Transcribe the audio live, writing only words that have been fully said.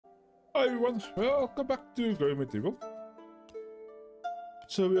Hi everyone, welcome back to Going Medieval.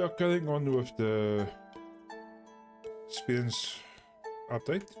 So we are carrying on with the experience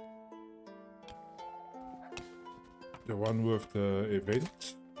update. The one with the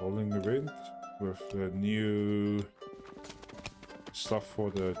event, holding event, with the new stuff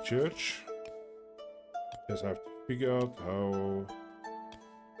for the church. Just have to figure out how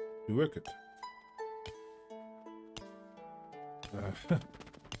to work it.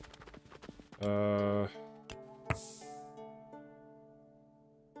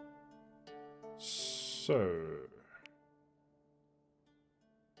 So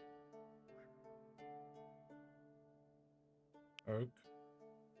oak.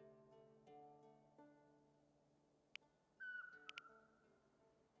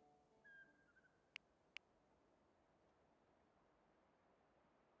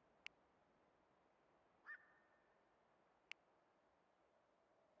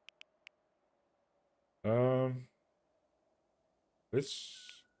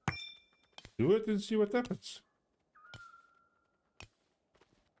 Let's do it and see what happens.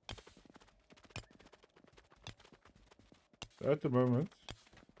 At the moment.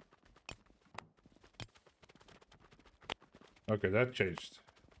 Okay, that changed.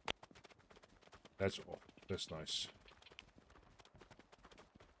 That's all. That's nice.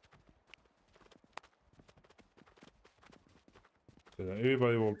 So then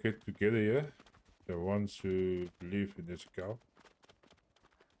everybody will get together here. The ones who believe in this cow.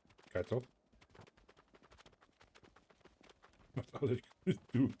 Cattle. What are they going to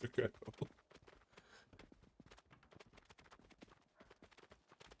do with the cattle?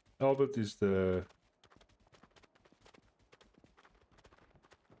 Albert is the...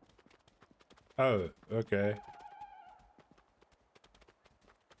 Oh, okay.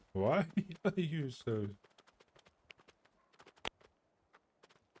 Why are you so...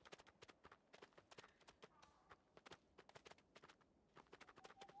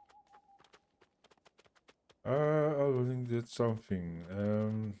 I think that's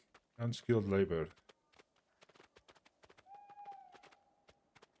something. Unskilled labor.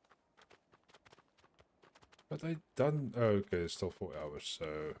 But I done... Oh, okay, it's still 4 hours,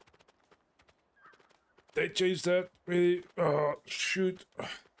 so... They changed that. Really? Oh, shoot.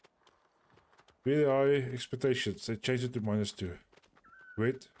 Really high expectations. They changed it to -2.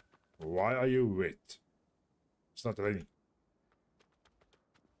 Wait. Why are you wet? It's not raining.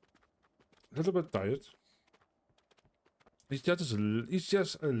 A little bit tired. It's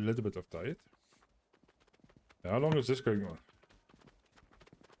just a little bit of tired. How long is this going on?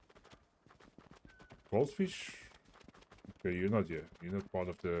 Goldfish? Okay, you're not here. You're not part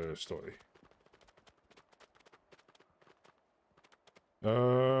of the story.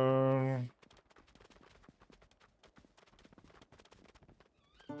 Oh,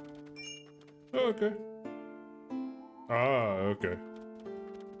 okay. Ah, okay.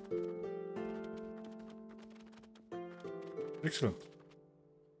 Excellent.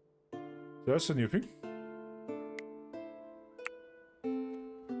 That's a new thing.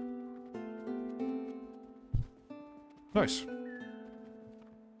 Nice.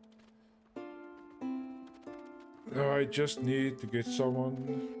 Now I just need to get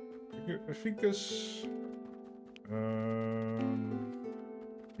someone. I think it's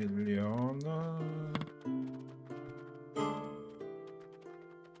Ileana.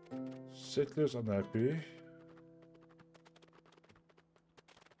 Settlers unhappy.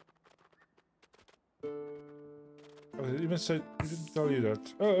 I even said, I didn't tell you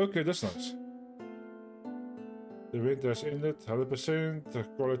that. Oh, okay, that's nice. The event has ended 100%. The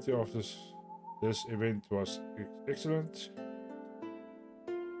quality of this event was excellent.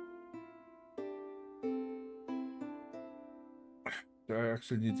 I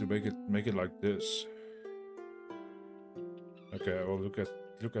actually need to make it like this. Okay, I will look at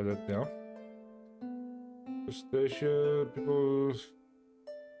it now. The station people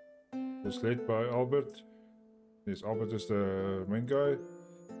was led by Albert. Yes, Albert is the main guy.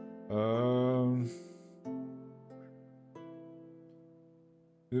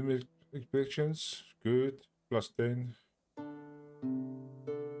 Inspections, good. +10.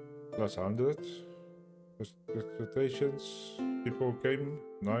 +100. Expectations, people came,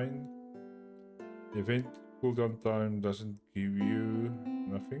 9. Event cooldown time doesn't give you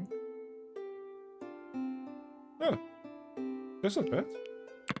nothing. Oh, that's not bad.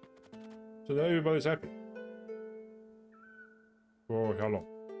 So now everybody's happy. For how long?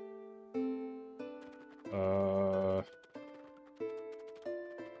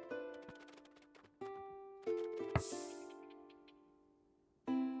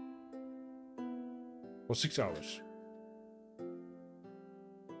 For 6 hours.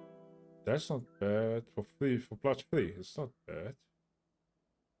 That's not bad for free, for +3. It's not bad.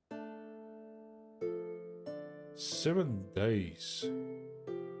 7 days.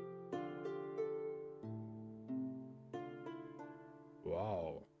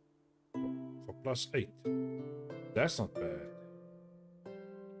 Wow. For +8. That's not bad.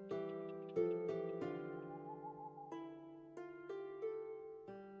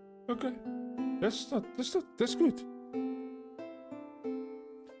 Okay. That's good.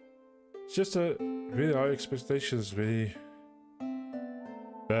 It's just a really high expectations, very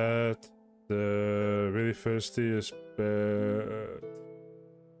bad. The really thirsty is bad.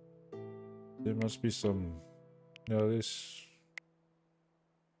 There must be some. No, this.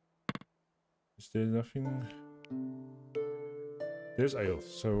 Is there nothing? There's ale.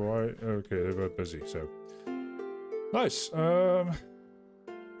 So why? Okay, they were busy. So nice.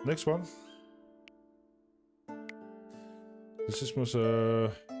 Next one. This is most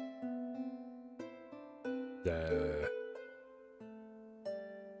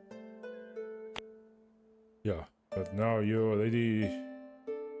yeah, but now you're already.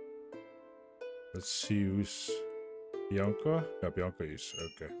 Let's see who's Bianca. Yeah, Bianca is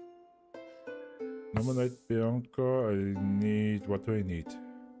okay. Nominate Bianca. I need. What do I need?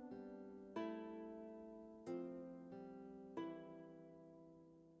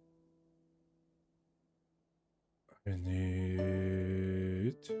 I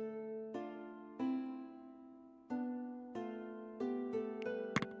need.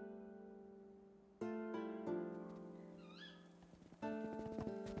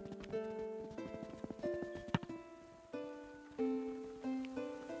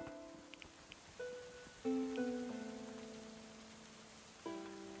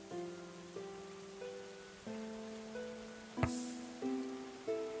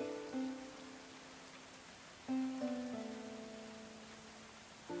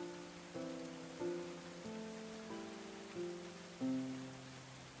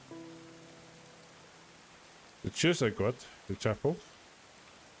 The church I got, the chapel.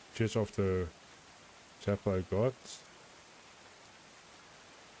 Church of the chapel I got.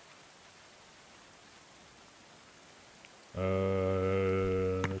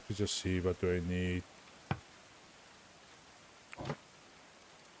 Let me just see, what do I need?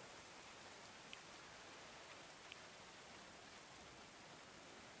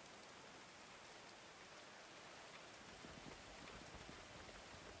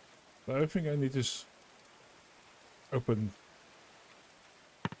 I think I need this open,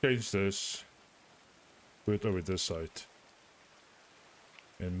 change this, put it over this side,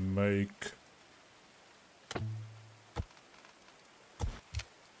 and make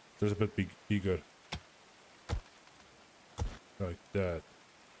this a bit bigger, like that.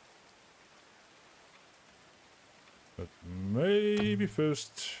 But maybe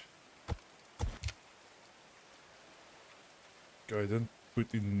first, I didn't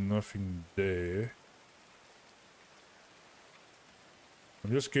put in nothing there.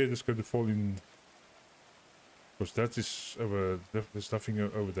 I'm just scared it's going to fall in, because that is over. There's nothing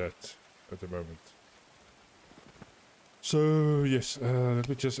over that at the moment. So yes, let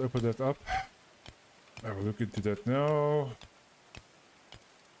me just open that up. I will look into that now.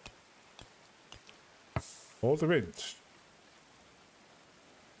 Hold the wind.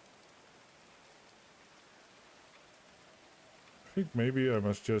 I think maybe I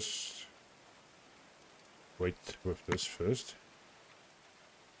must just wait with this first.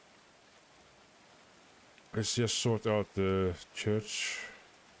 Let's just sort out the church.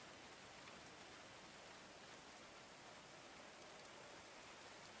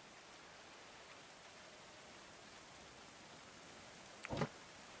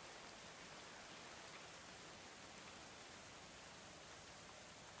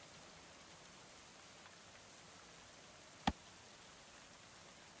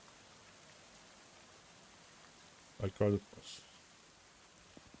 I got it.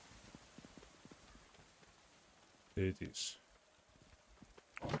 There it is.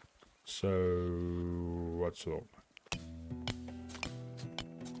 So what's wrong?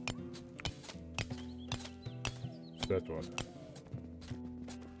 That one.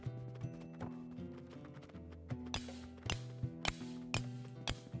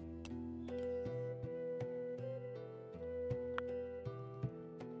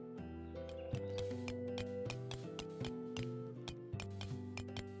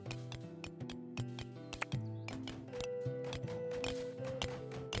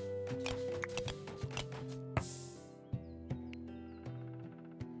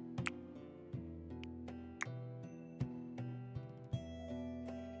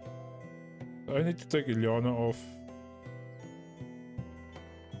 I need to take Ileana off.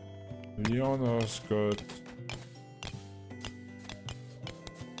 Liana's got...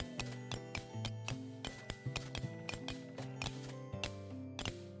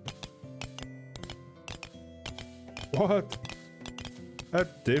 What?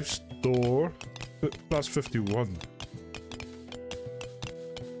 At Dave's store, plus 51.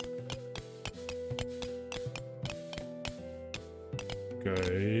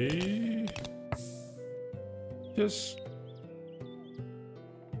 Okay. Yes.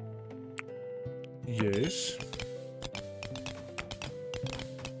 Yes.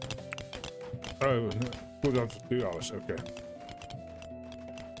 Oh, no. Put down for 2 hours. Okay.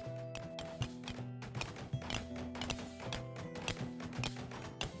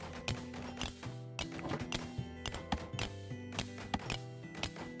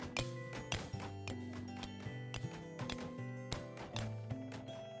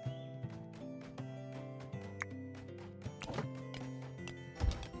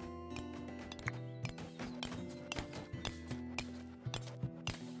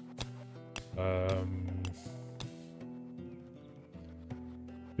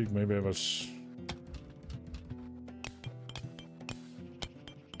 I think maybe I was...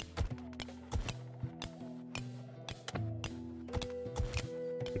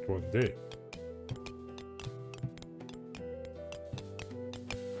 It was there.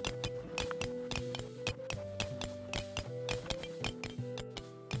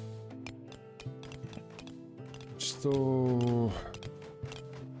 Still...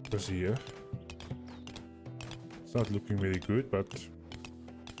 was here. It's not looking really good, but...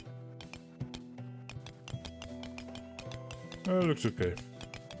 it looks okay.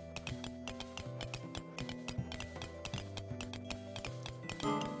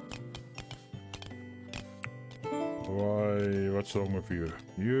 Why? What's wrong with you?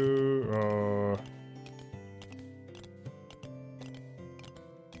 You are...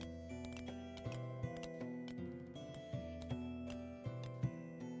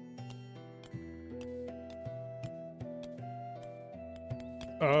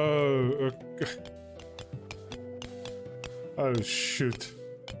 Oh, okay. Oh, shoot.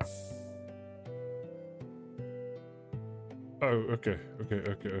 Oh, okay. Okay.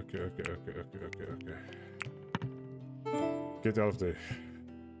 Get out of there.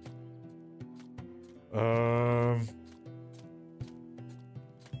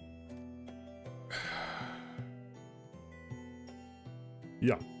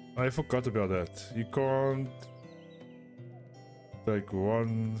 Yeah, I forgot about that. You can't take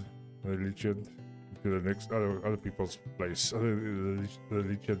one religion to the next other people's place, other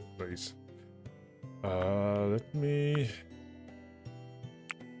religion place. Let me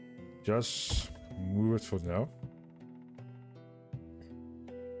just move it for now.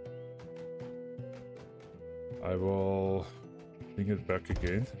 I will bring it back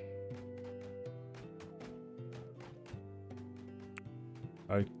again.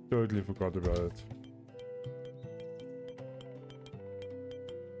 I totally forgot about it.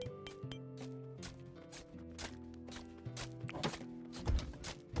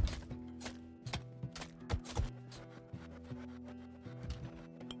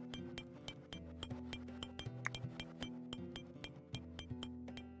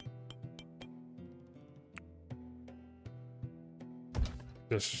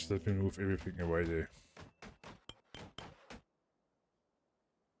 Just let me move everything away there.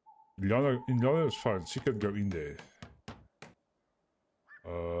 Liana is fine. She can go in there.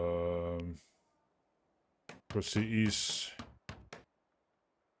 Because she is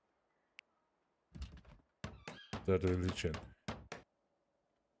that religion.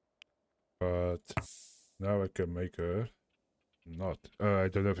 But now I can make her not. I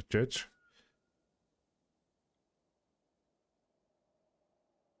don't have a church.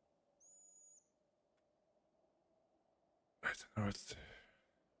 I don't know what.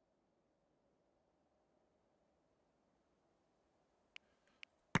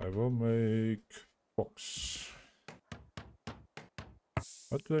 I will make box.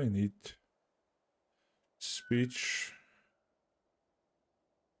 What do I need? Speech.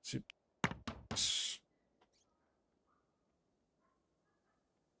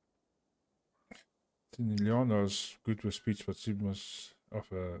 Liana's good with speech, but she must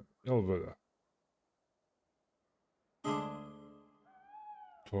have a Elvira.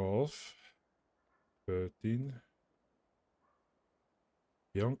 12, 13.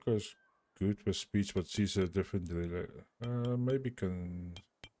 Bianca's good with speech, but she's a different maybe can...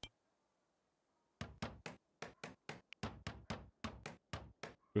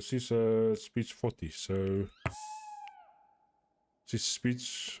 Because she's a speech 40, so... She's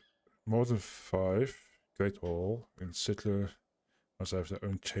speech more than 5, Great Hall, and Settler must have their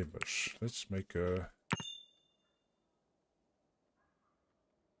own chambers. Let's make a...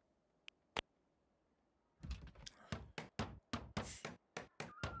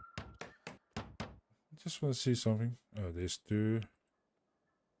 Just want to see something. Oh, there's two.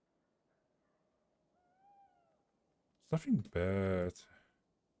 Nothing bad.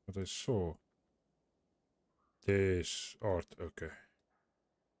 What I saw. There's art. Okay.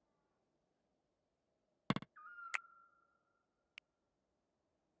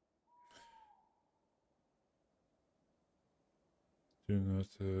 Do not.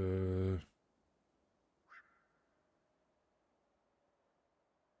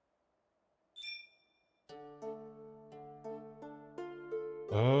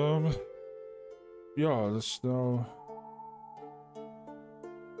 Yeah. Let's now.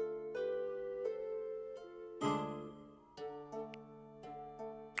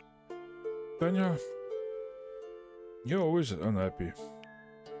 Tanya, you're always unhappy.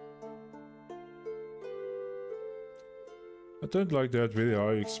 I don't like that very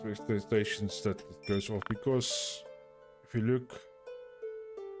high expectations that it goes off, because if you look,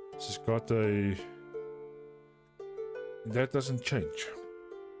 she's got a... That doesn't change.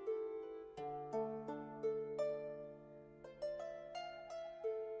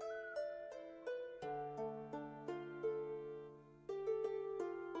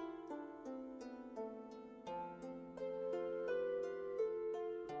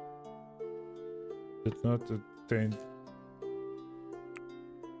 Did not attain.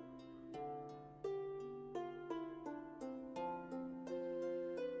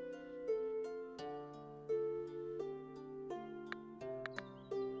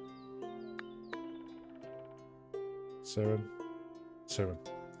 Seven.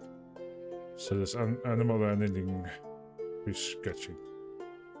 So there's animal handling, fish catching.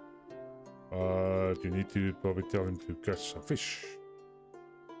 You need to probably tell him to catch some fish.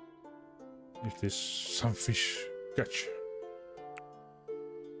 If there's some fish, catch.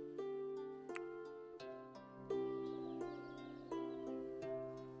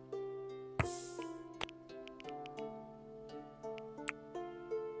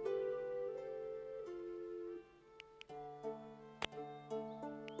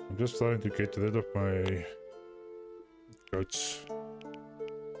 I'm just trying to get rid of my goats.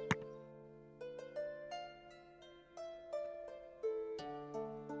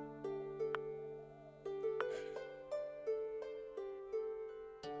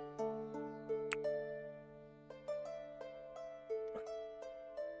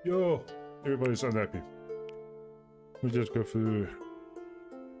 Yo, everybody's unhappy. We just go through.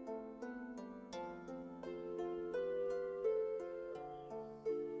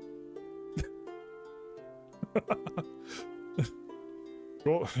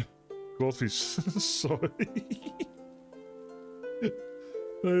 Goldfish, sorry.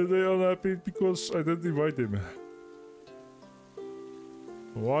 They're unhappy because I didn't invite them.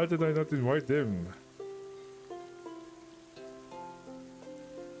 Why did I not invite them?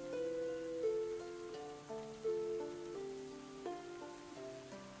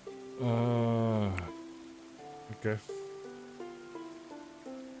 Okay.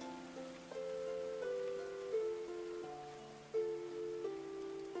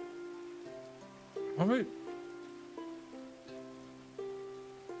 Oh wait.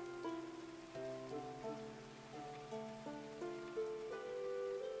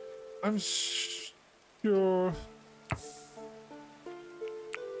 I'm sure.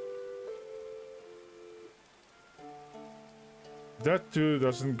 That too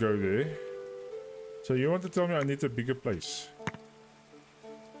doesn't go there. So you want to tell me I need a bigger place?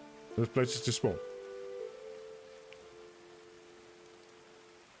 This place is too small.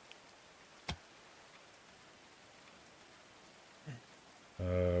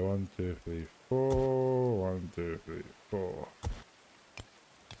 One, two, three, four. 1, 2, 3, 4.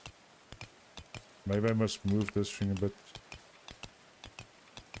 Maybe I must move this thing a bit.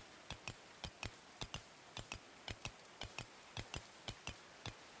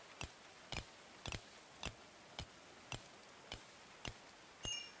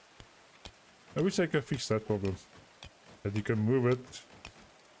 I wish I could fix that problem. That you can move it.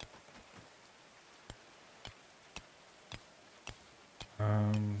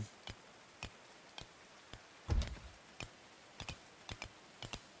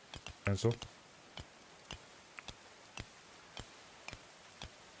 Cancel.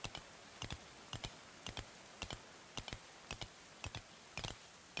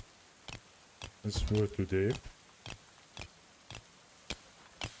 Let's move it to there.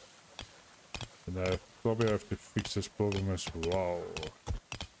 And I probably have to fix this problem as well.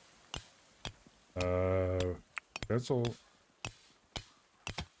 Cancel.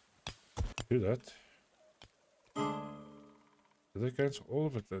 do that. Did I cancel all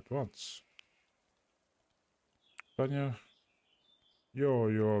of it at once? Tanya?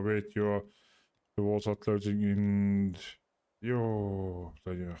 Wait, the walls are closing in.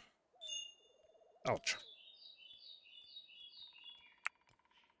 Tanya. Ouch.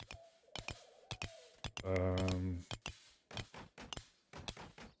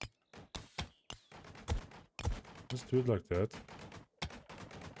 Let's do it like that.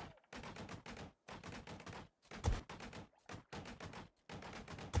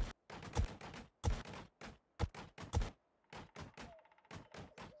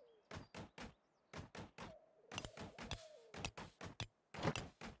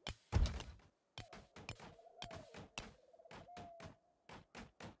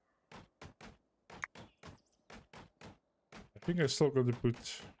 I think I still got to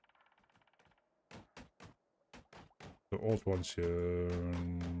put the old ones here.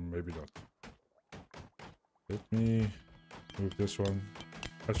 Maybe not. Let me move this one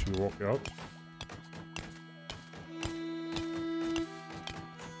as we walk out.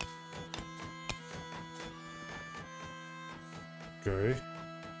 Okay.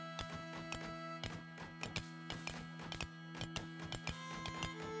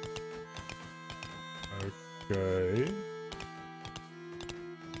 Okay.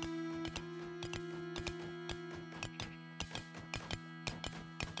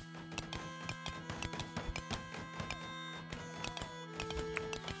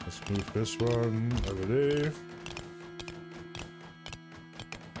 Let's move this one over there.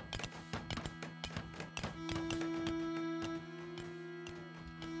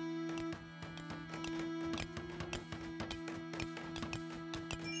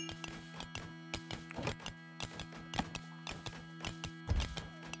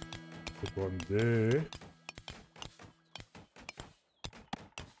 Put one there.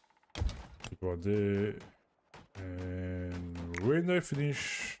 Put one there. And when I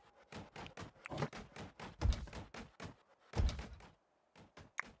finish,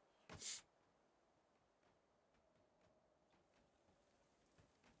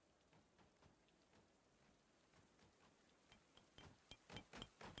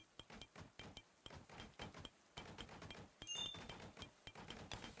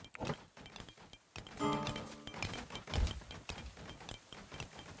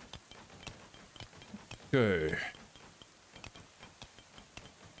 okay.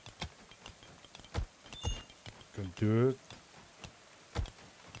 Can do it.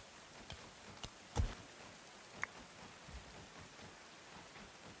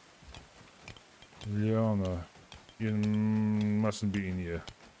 Liana, you mustn't be in here.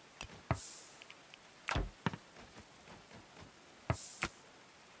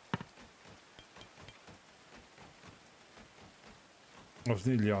 Of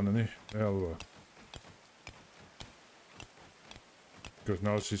niet Liana, nee. Elwa. Because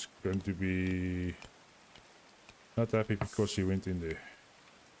now she's going to be not happy because she went in there.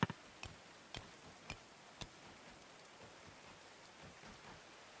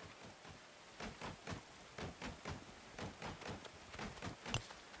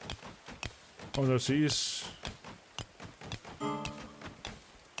 Oh no, she is.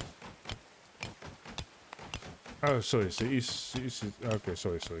 Oh, sorry, she is. Okay,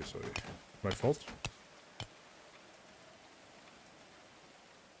 sorry. My fault.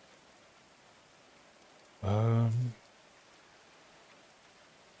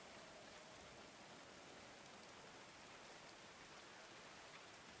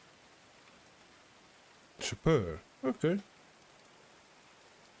 Super. Okay.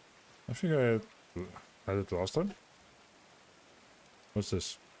 I think I had it last time. What's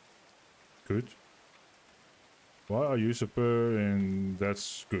this? Good. Why are you super and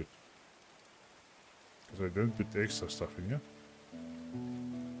that's good? Because I don't put extra stuff in here.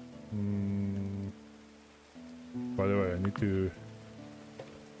 By the way, I need to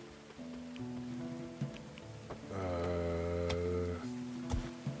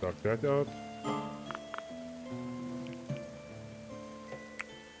knock that out.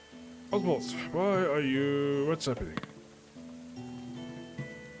 Oswald, why are you... What's happening?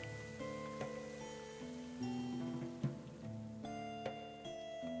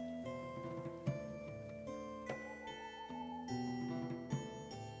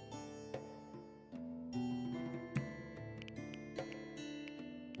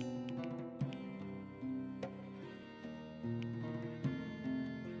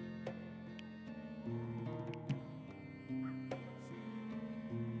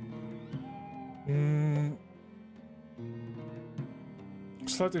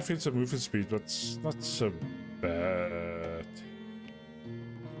 Slight increase of movement speed, but it's not so bad.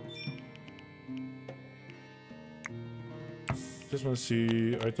 Just want to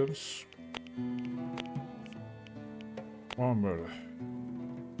see items. Armor.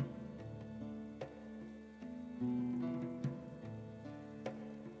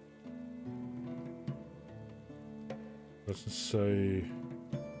 Doesn't say.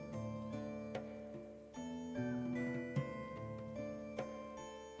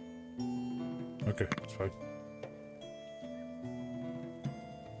 Okay, it's fine.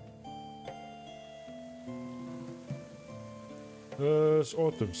 It's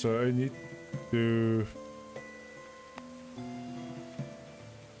autumn, so I need to.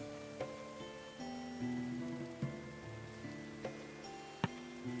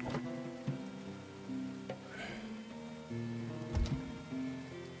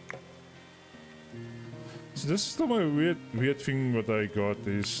 So this is the my weird thing what I got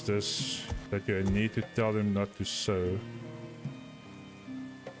is this, that you need to tell them not to sow.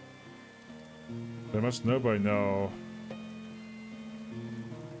 They must know by now.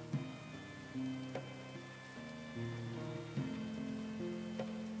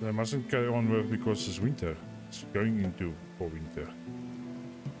 They mustn't carry on with because it's winter. It's going into for winter.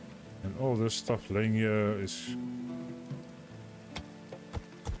 And all this stuff laying here is.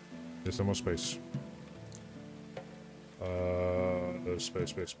 There's no more space.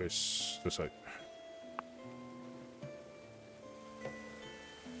 Space. This side.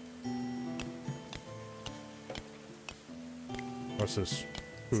 What's this?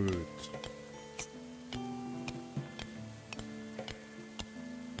 Food.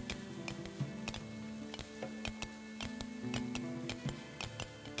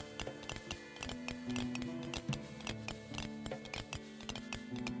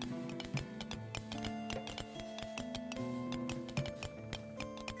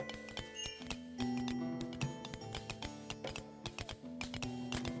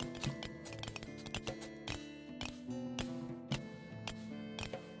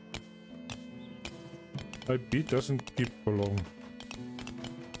 My beat doesn't keep for long.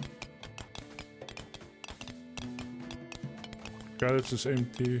 Carrots is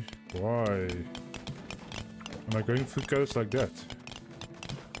empty. Why? Am I going through carrots like that?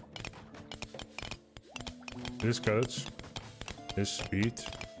 This carrots. This beet.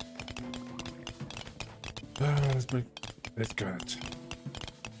 Let's make that carrot.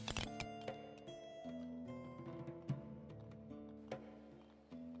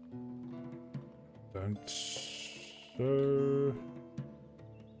 So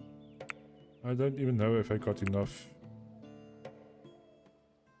I don't even know if I got enough.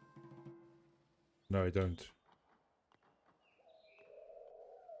 No, I don't.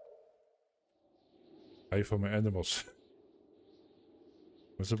 Hay for my animals.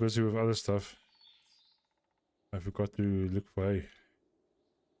 I'm so busy with other stuff. I forgot to look for hay.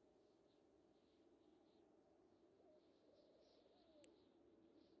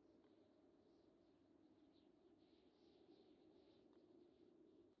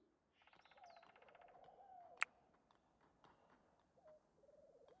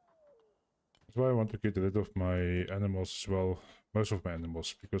 That's why I want to get rid of my animals as well. Most of my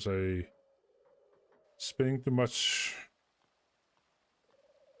animals, because I spending too much.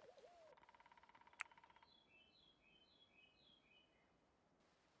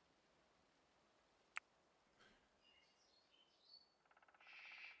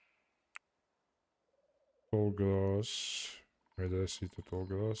 Tall grass. Where did I see the tall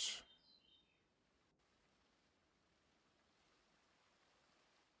grass?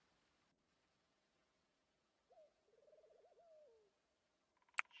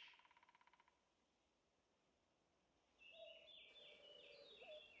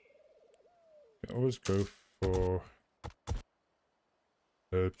 I always go for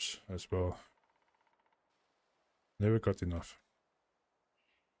herbs as well. Never got enough.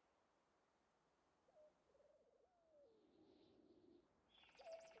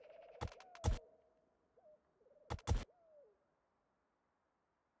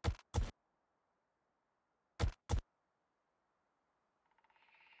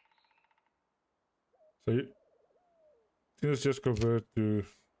 So let's just convert to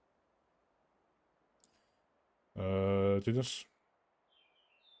this.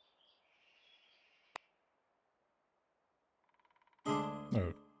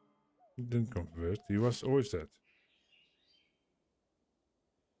 No, he didn't convert. He was always dead.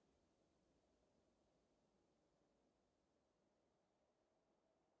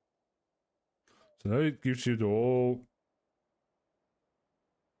 So now it gives you the whole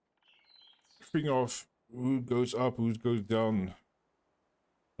thing of who goes up, who goes down.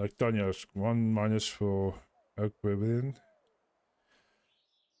 Like Tanya's 1 minus for Oak Pavilion.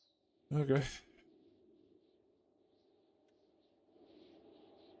 Okay.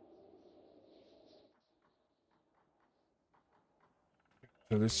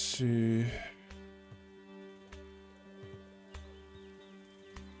 So let's see.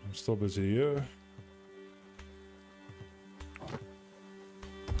 I'm still busy here.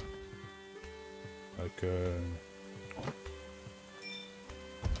 I can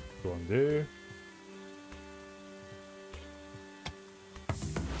go on there.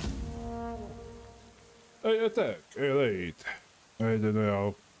 Hey, attack! Hey, late. I don't know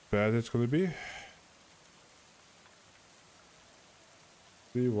how bad it's gonna be.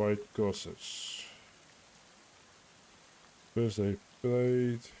 3 white crosses. First they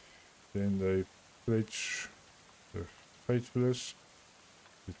played, then they pledge the faithfulness.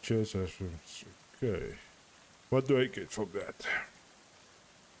 The church has... Okay. What do I get from that?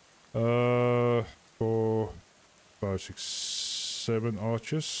 4, 5, 6, 7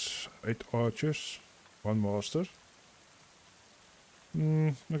 archers, 8 archers, 1 master.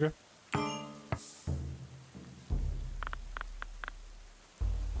 Okay.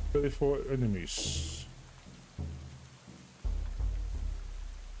 34 enemies.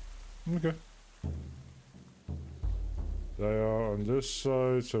 Okay. They are on this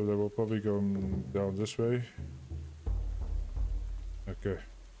side, so they will probably go down this way. Okay.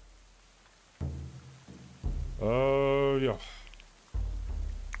 Yeah.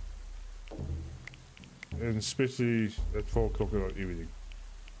 And especially at 4 o'clock in the evening.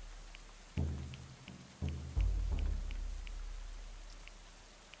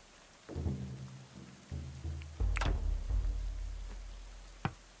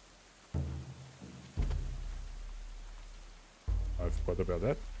 I forgot about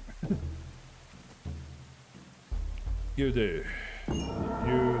that. You there.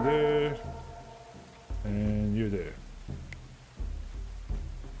 You there. And you there.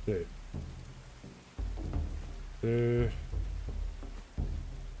 There. There.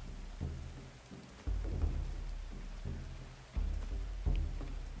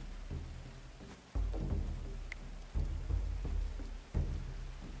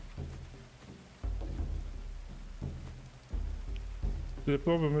 The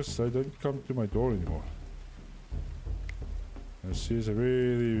problem is they don't come to my door anymore. This is a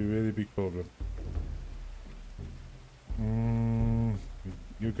really big problem.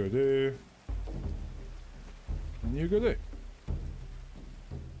 You go there. And you go there.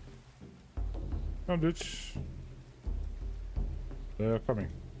 Come, dudes. They are coming.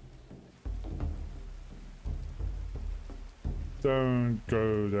 Don't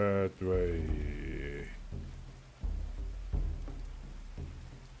go that way.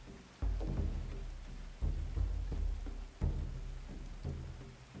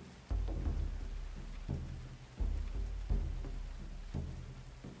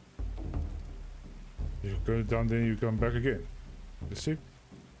 You go down there, you come back again. You see?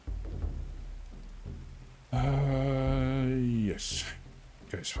 Yes.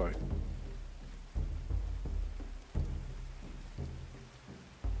 Okay, it's fine.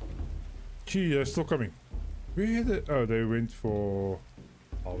 Gee, they're still coming. Where the... Oh, they went for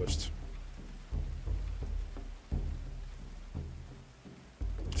harvest.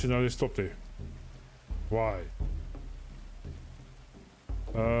 So now they stopped there. Why?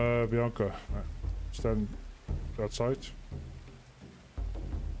 Bianca, stand outside.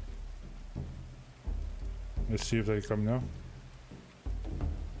 Let's see if they come now.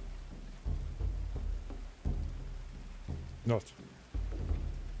 Not.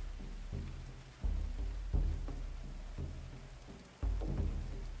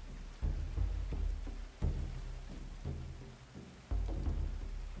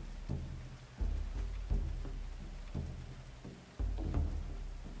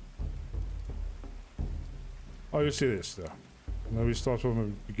 Oh, you see this now. Now we start from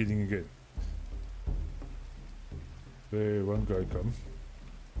the beginning again. There, one guy come.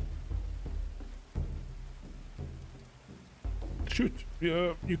 Shoot!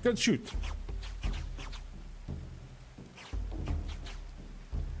 You can shoot.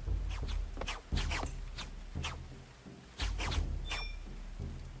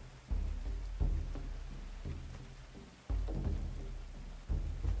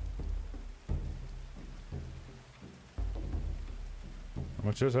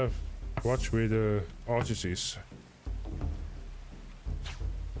 I just have to watch where the archer is.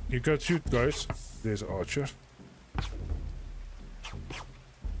 You can shoot, guys. There's an archer.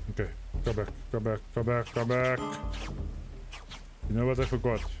 Okay, come back, come back, come back, come back. You know what I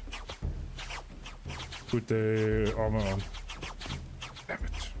forgot? Put the armor on. Damn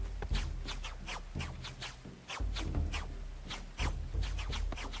it.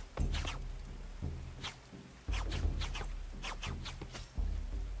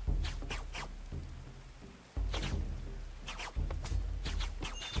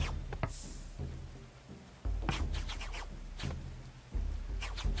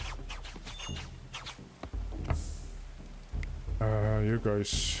 You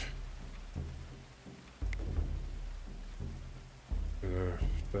guys.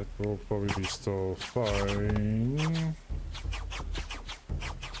 That will probably be still fine.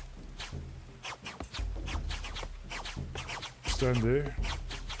 Stand there.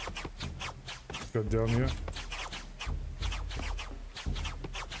 Get down here.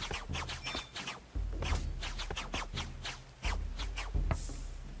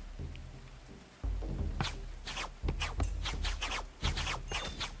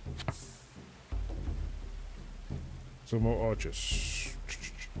 Some more arches.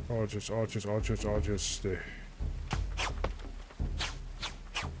 Arches, arches, arches, arches. There.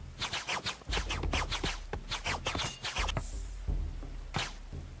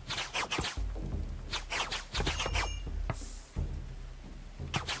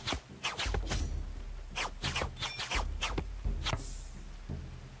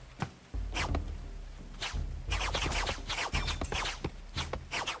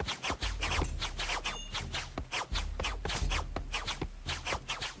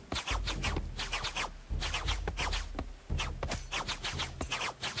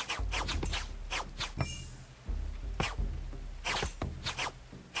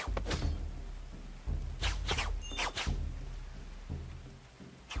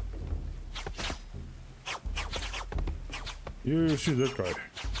 You see that guy.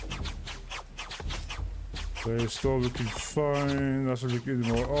 They're still looking fine. Doesn't look any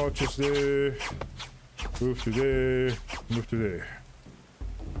more arches there. Move to there. Move to there.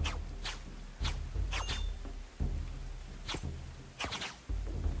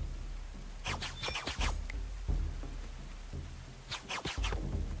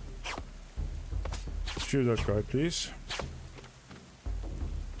 Shoot that guy, please.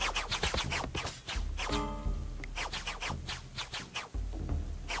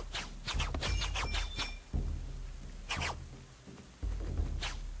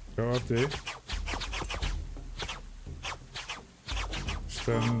 Go up there.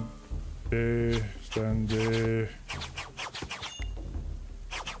 Stand there. Stand there.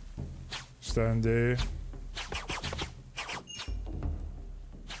 Stand there.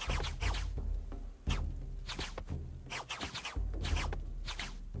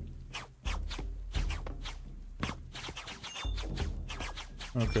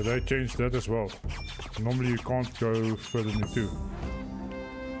 Okay, they changed that as well. Normally you can't go further than 2.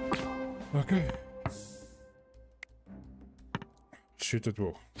 Okay. Shoot at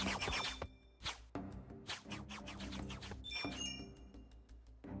will.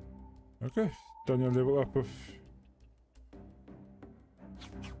 Okay, done your level up of...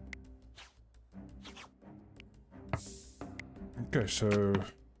 Okay, so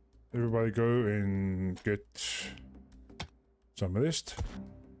everybody go and get some rest.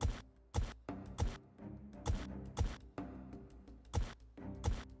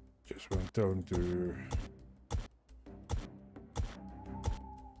 Just want to tell them to...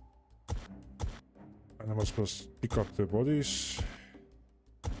 And I'm supposed to pick up the bodies.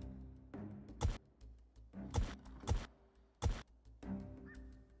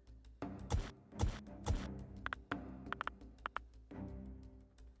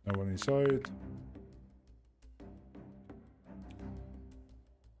 No one inside.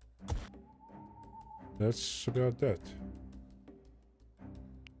 That's about that.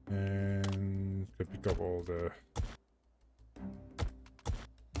 And can pick up all the...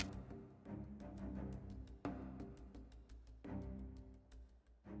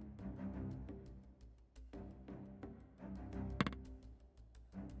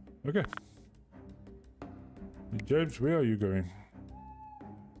 Okay. James, where are you going?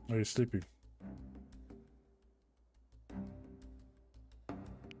 Are you sleeping?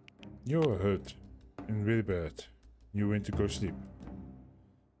 You're hurt and really bad. You went to go sleep.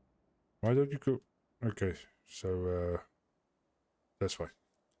 Why don't you go? Okay, so that's fine.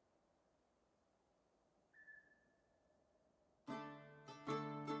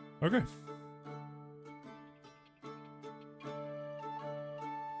 Okay.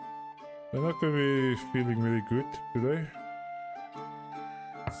 They're not going to be feeling really good today.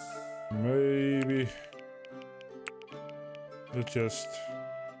 Maybe let's just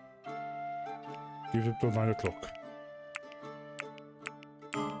give it till 9 o'clock.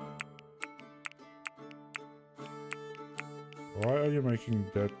 Why are you making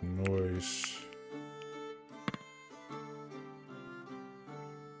that noise?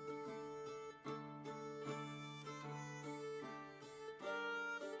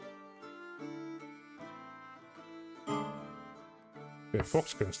 Okay,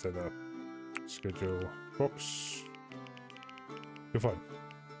 Fox can stand up. Schedule Fox. You're fine.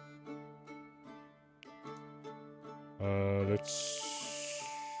 Let's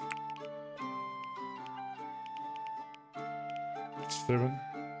 7.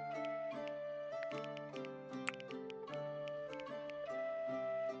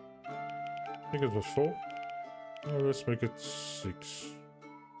 I think it was 4. Oh, let's make it 6.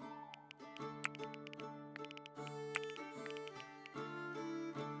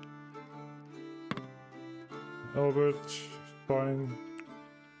 Albert, fine.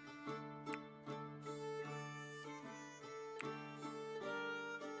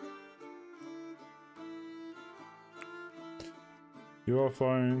 You are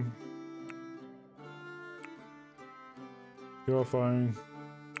fine. You are fine.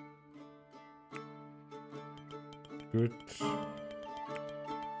 Good.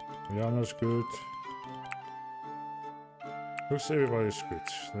 Jana's good. Looks everybody's good.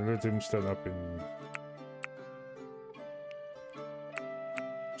 Then let him stand up and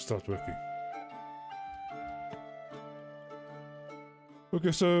start working.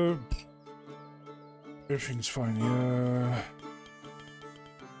 Okay, so everything's fine here.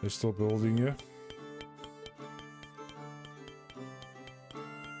 They're still building here.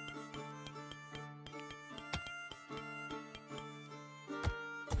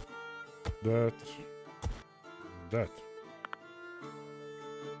 That.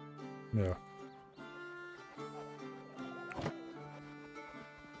 Yeah.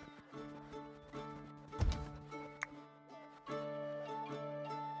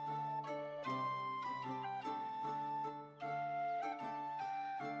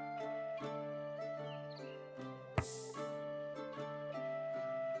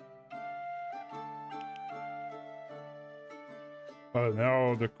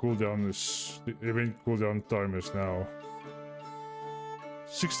 Now the cooldown is, the event cooldown time is now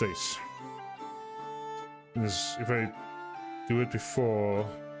 6 days. If I do it before,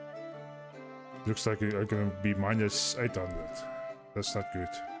 looks like I'm gonna be minus 800. That's not good.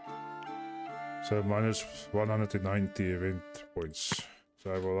 So minus 190 event points.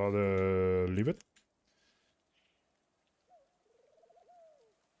 So I will rather leave it.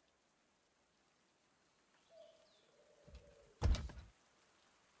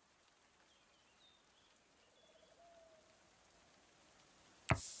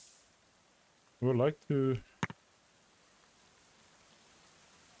 I would like to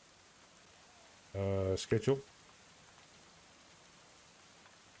schedule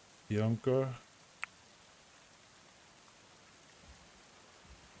Bianca.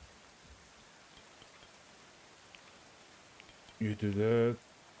 You do that.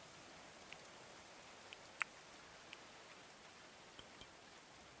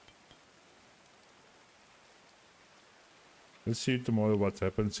 Let's see tomorrow what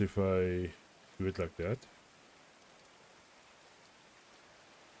happens if I do it like that.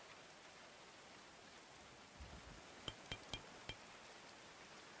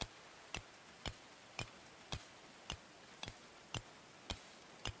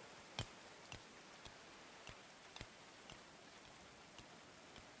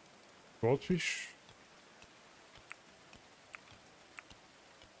 Goldfish.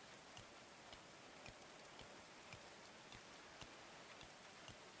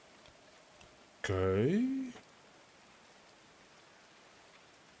 Okay.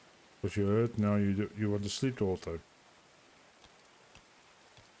 But you heard now you want to sleep the whole time.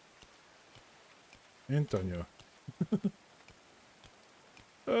 And Tanya.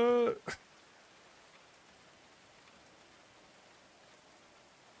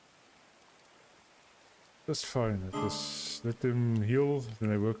 That's fine. Just let them heal, then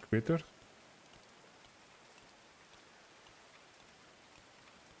they work better.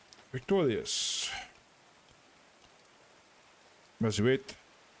 Victorious. Must wait.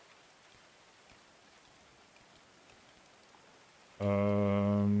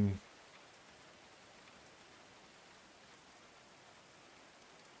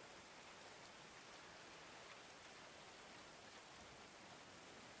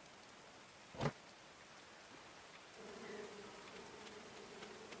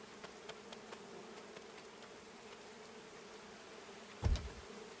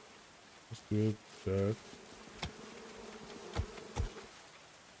 Let's do that.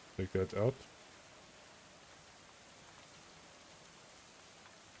 Take that out.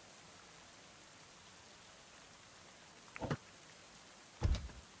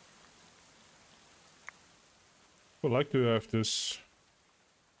 I'd like to have this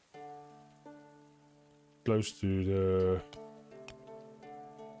close to the...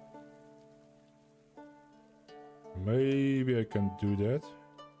 Maybe I can do that.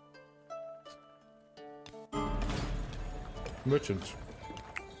 Merchant.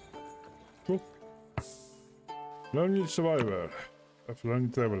 Cool. Lonely survivor of lonely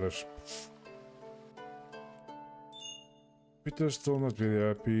travelers. Peter's still not very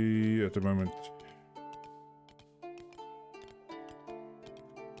happy at the moment.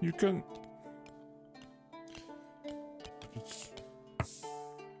 You can...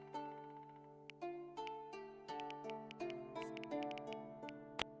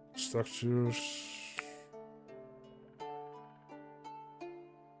 Structures...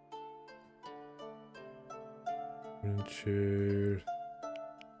 Chair...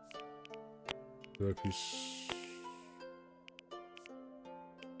 Turkeys...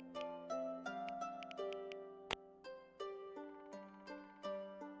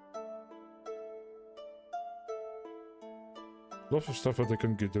 Lots of stuff that I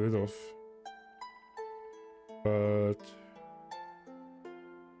can get rid of, but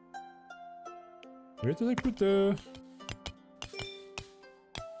where did I put the...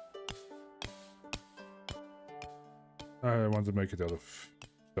 I want to make it out of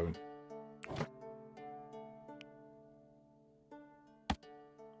stone.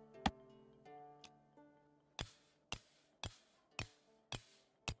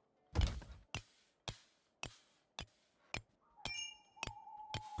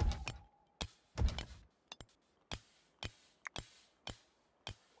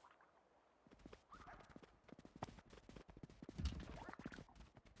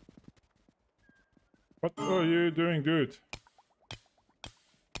 What are you doing, dude?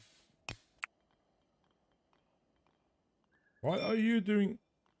 Why are you doing...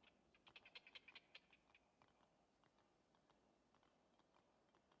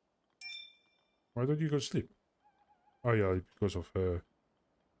 Why don't you go sleep? Oh yeah, because of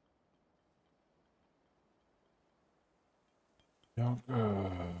yeah,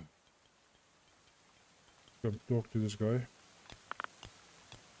 come talk to this guy.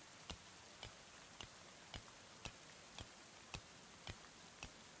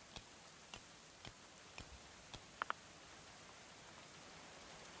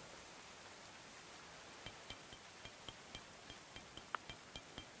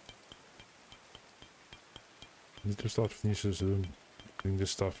 Need to start finishing doing this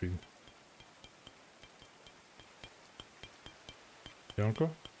stuff in. Bianca?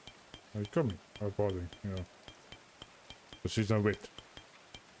 Are you coming? Oh, bothering, yeah. But she's not wet.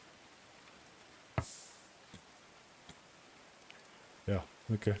 Yeah,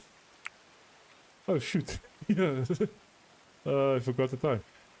 okay. Oh shoot, yeah. I forgot the time.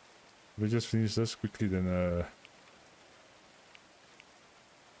 We just finish this quickly then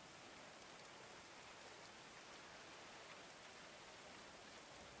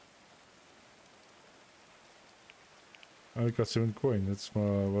I got 7 coin, that's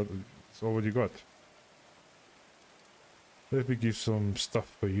that's all what you got. Let me give some stuff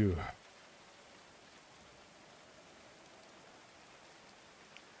for you.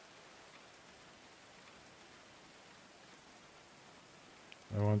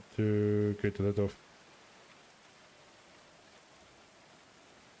 I want to get rid of...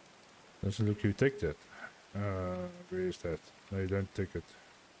 Doesn't look you take that. Where is that? No, you don't take it.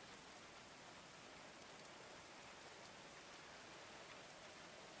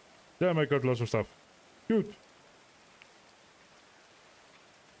 Damn, I got lots of stuff. Good.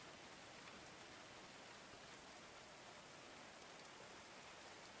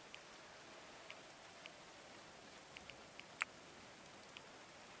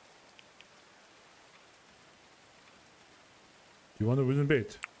 You want a wooden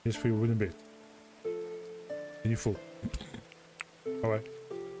bed? Yes, for your wooden bed. And you full. Alright.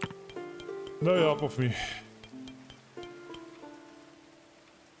 No help of me.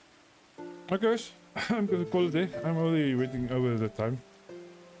 Okay guys, I'm gonna call it a day. I'm already waiting over the time.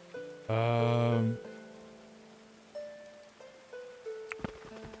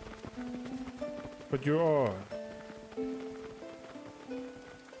 But you are...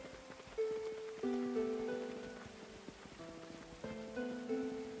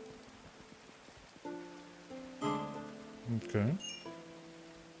 Okay.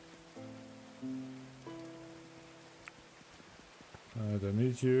 I don't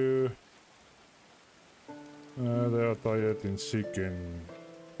need you. They are tired and sick and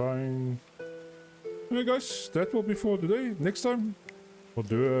fine. Okay guys, that will be for today. Next time we'll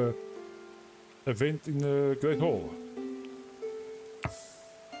do a event in the Great Hall.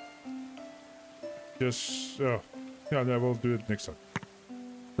 Just yeah, no, we'll do it next time.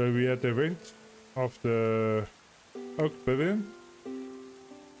 So we had the event of the Oak Pavilion.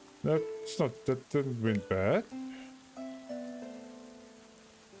 That didn't went bad.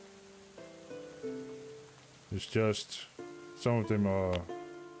 It's just some of them are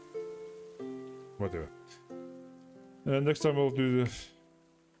whatever. Next time we'll do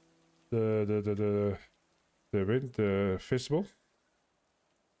the the event, festival.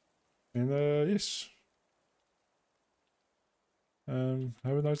 And yes,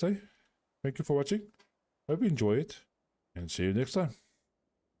 have a nice day. Thank you for watching. Hope you enjoy it, and see you next time.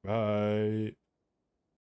 Bye.